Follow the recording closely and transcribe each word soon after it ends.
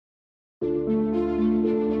When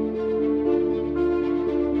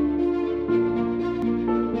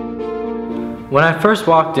I first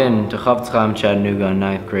walked into Chofetz in Chattanooga in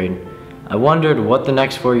 9th grade, I wondered what the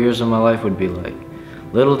next 4 years of my life would be like.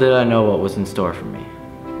 Little did I know what was in store for me.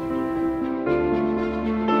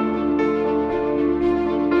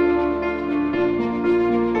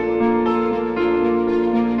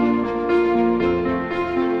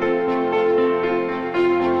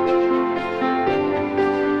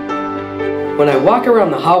 When I walk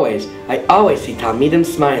around the hallways, I always see Talmidim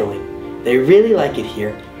smiling. They really like it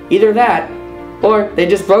here. Either that, or they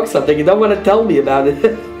just broke something and don't want to tell me about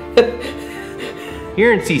it.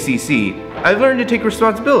 Here in CCC, I've learned to take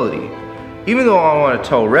responsibility. Even though I want to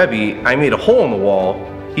tell Rebbe I made a hole in the wall,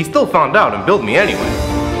 he still found out and billed me anyway.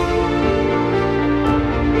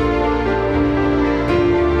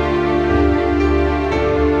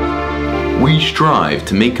 We strive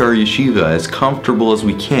to make our yeshiva as comfortable as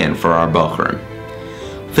we can for our bachrim.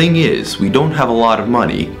 Thing is, we don't have a lot of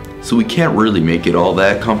money, so we can't really make it all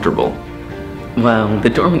that comfortable. Well, the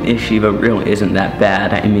dorm in yeshiva really isn't that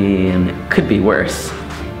bad. I mean, it could be worse.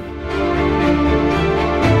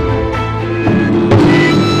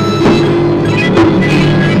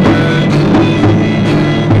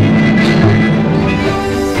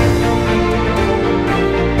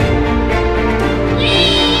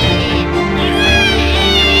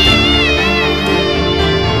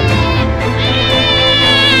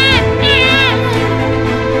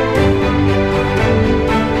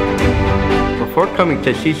 Before coming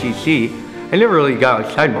to CCC, I never really got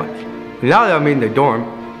outside much. Now that I'm in the dorm,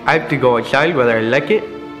 I have to go outside whether I like it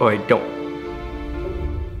or I don't.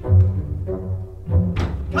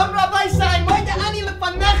 Come Rabbi Stein,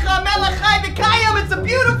 it's a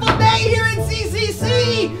beautiful day here in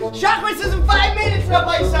CCC! Chakras is in 5 minutes,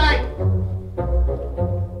 Rabbi Stein!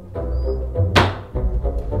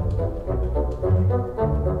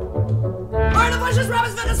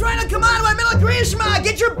 Come on, we're middle Grishma!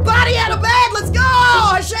 Get your body out of bed! Let's go!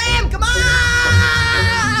 Hashem, come on!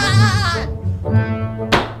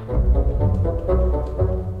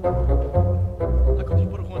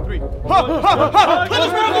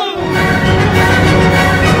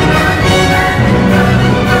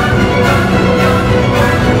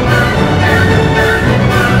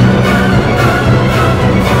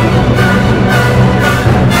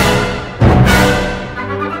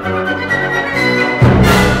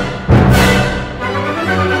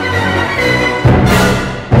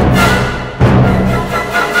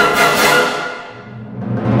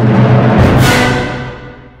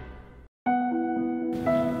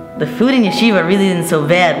 The food in yeshiva really isn't so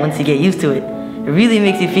bad once you get used to it. It really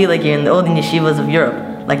makes you feel like you're in the olden yeshivas of Europe,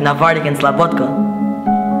 like Navardik and Slobodka.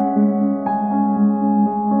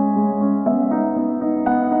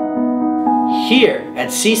 Here at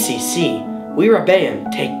CCC, we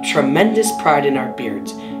Rebbeim take tremendous pride in our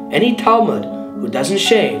beards. Any Talmud who doesn't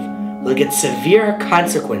shave will get severe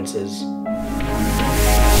consequences.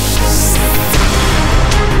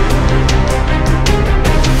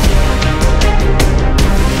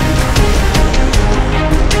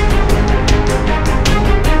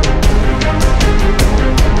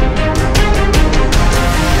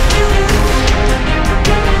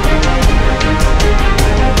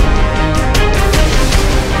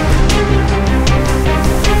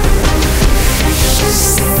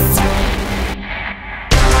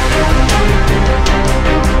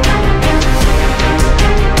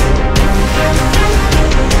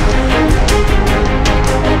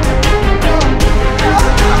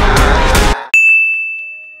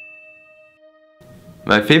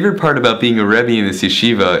 My favorite part about being a Rebbe in this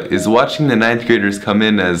yeshiva is watching the 9th graders come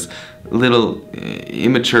in as little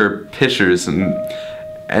immature pishers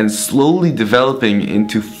and slowly developing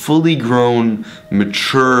into fully grown,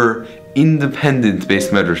 mature, independent Beis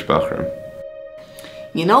Medrash Bachrim.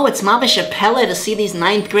 You know, it's mamash a pella to see these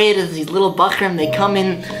 9th graders, these little bachrim, they come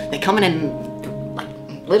in like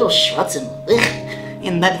little schwatzim.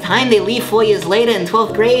 And by the time they leave 4 years later in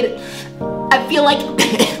 12th grade, I feel like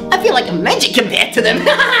a magic compared to them.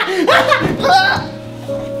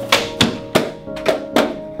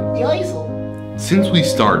 Since we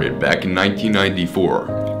started back in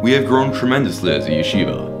 1994, we have grown tremendously as a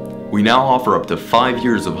yeshiva. We now offer up to 5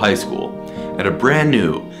 years of high school and a brand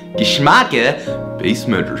new Geschmacke Beis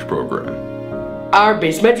Medrash program. Our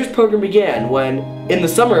Beis Medrash program began when, in the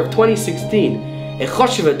summer of 2016, a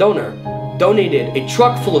Choshev donor donated a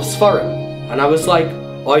truck full of Svarim. And I was like,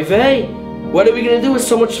 oy vey, what are we going to do with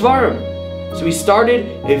so much Svarim? So we started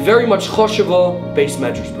a very much Choshevo Beis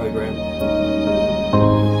Medrash program.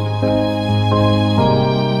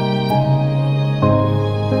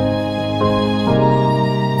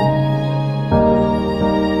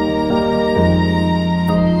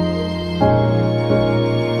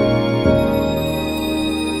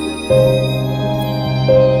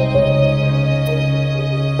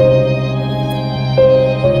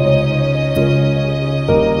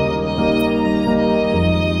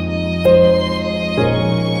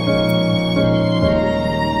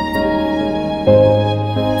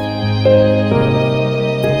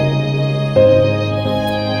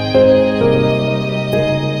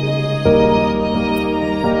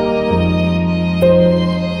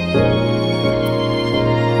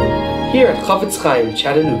 Chofetz Chaim,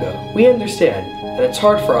 Chattanooga, we understand that it's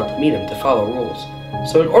hard for our Talmidim to follow rules.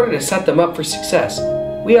 So in order to set them up for success,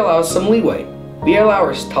 we allow some leeway. We allow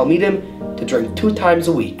our Talmidim to drink 2 times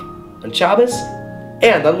a week, on Shabbos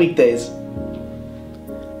and on weekdays.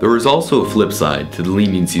 There is also a flip side to the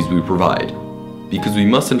leniencies we provide, because we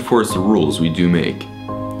must enforce the rules we do make.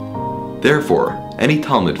 Therefore, any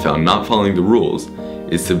Talmud found not following the rules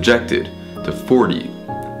is subjected to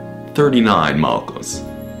 39 malchus.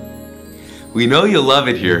 We know you'll love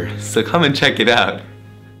it here, so come and check it out.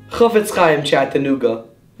 Chofetz Chaim, Chattanooga,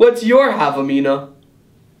 what's your Havamina?